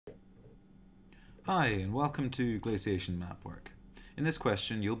Hi, and welcome to Glaciation map work. In this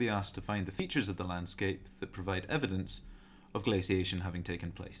question, you'll be asked to find the features of the landscape that provide evidence of glaciation having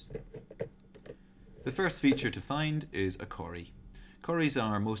taken place. The first feature to find is a corrie. Corries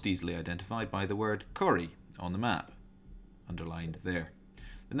are most easily identified by the word corrie on the map, underlined there.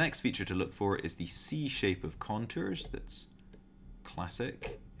 The next feature to look for is the C shape of contours that's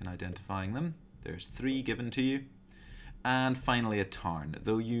classic in identifying them. There's 3 given to you. And finally a tarn,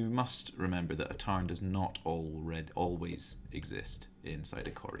 though you must remember that a tarn does not always exist inside a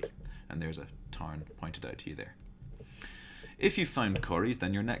corrie, and there's a tarn pointed out to you there. If you've found corries,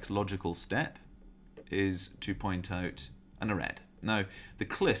 then your next logical step is to point out an arête. Now, the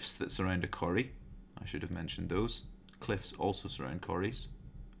cliffs that surround a corrie, I should have mentioned those. Cliffs also surround corries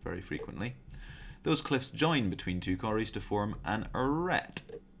very frequently. Those cliffs join between 2 corries to form an arête,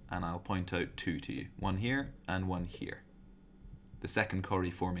 and I'll point out 2 to you, one here and one here. The second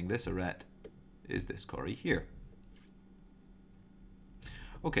corrie forming this arête is this corrie here.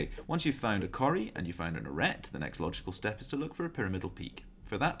 Okay, once you've found a corrie and you found an arête, the next logical step is to look for a pyramidal peak.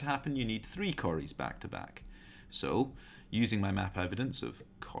 For that to happen, you need 3 corries back to back. So, using my map evidence of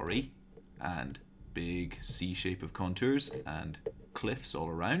corrie and big C shape of contours and cliffs all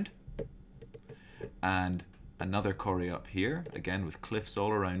around, and another corrie up here, again with cliffs all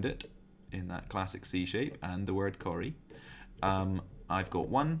around it in that classic C shape and the word corrie, I've got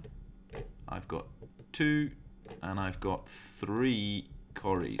 1, I've got 2, and I've got 3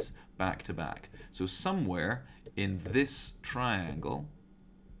 corries back to back. So somewhere in this triangle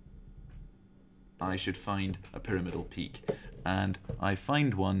I should find a pyramidal peak, and I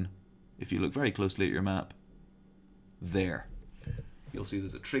find one, if you look very closely at your map, there. You'll see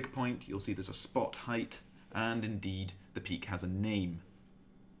there's a trig point, you'll see there's a spot height, and indeed the peak has a name.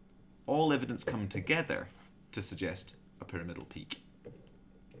 All evidence come together to suggest a pyramidal peak.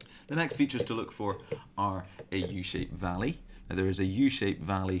 The next features to look for are a U-shaped valley. Now there is a U-shaped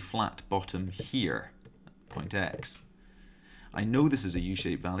valley flat bottom here, point X. I know this is a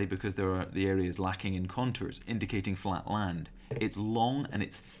U-shaped valley because the area is lacking in contours, indicating flat land. It's long and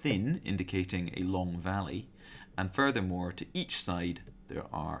it's thin, indicating a long valley. And furthermore, to each side there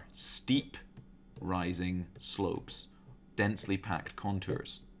are steep rising slopes, densely packed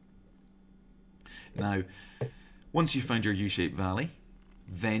contours. Now, once you've found your U-shaped valley,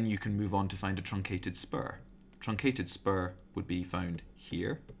 then you can move on to find a truncated spur. Truncated spur would be found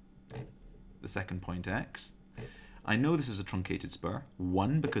here, the second point X. I know this is a truncated spur,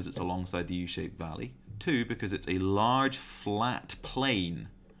 1 because it's alongside the U-shaped valley, 2 because it's a large flat plane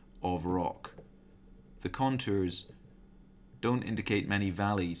of rock. The contours don't indicate many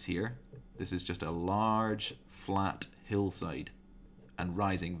valleys here. This is just a large flat hillside and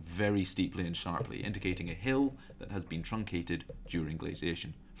rising very steeply and sharply, indicating a hill that has been truncated during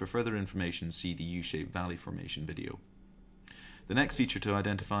glaciation. For further information, see the U-shaped valley formation video. The next feature to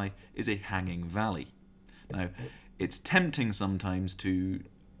identify is a hanging valley. Now, it's tempting sometimes to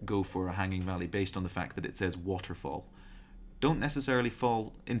go for a hanging valley based on the fact that it says waterfall. Don't necessarily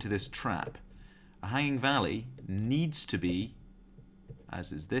fall into this trap. A hanging valley needs to be,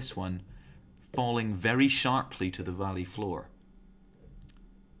 as is this one, falling very sharply to the valley floor.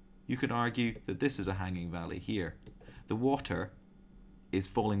 You could argue that this is a hanging valley here. The water is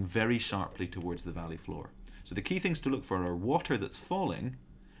falling very sharply towards the valley floor. So the key things to look for are water that's falling,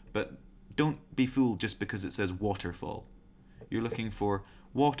 but don't be fooled just because it says waterfall. You're looking for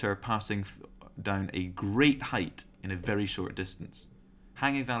water passing down a great height in a very short distance.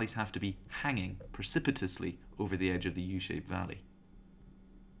 Hanging valleys have to be hanging precipitously over the edge of the U-shaped valley.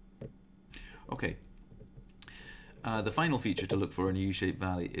 Okay. The final feature to look for in a U-shaped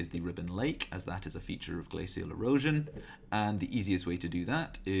valley is the ribbon lake, as that is a feature of glacial erosion, and the easiest way to do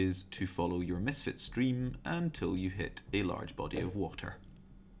that is to follow your misfit stream until you hit a large body of water.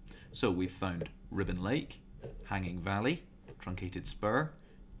 So we've found ribbon lake, hanging valley, truncated spur,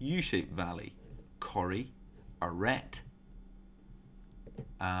 U-shaped valley, corrie, arête,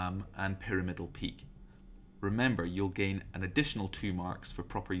 and pyramidal peak. Remember, you'll gain an additional 2 marks for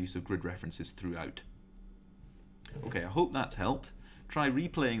proper use of grid references throughout. Okay, I hope that's helped. Try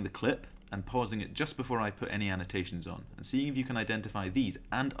replaying the clip and pausing it just before I put any annotations on, and seeing if you can identify these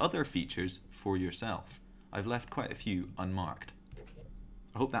and other features for yourself. I've left quite a few unmarked.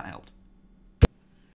 I hope that helped.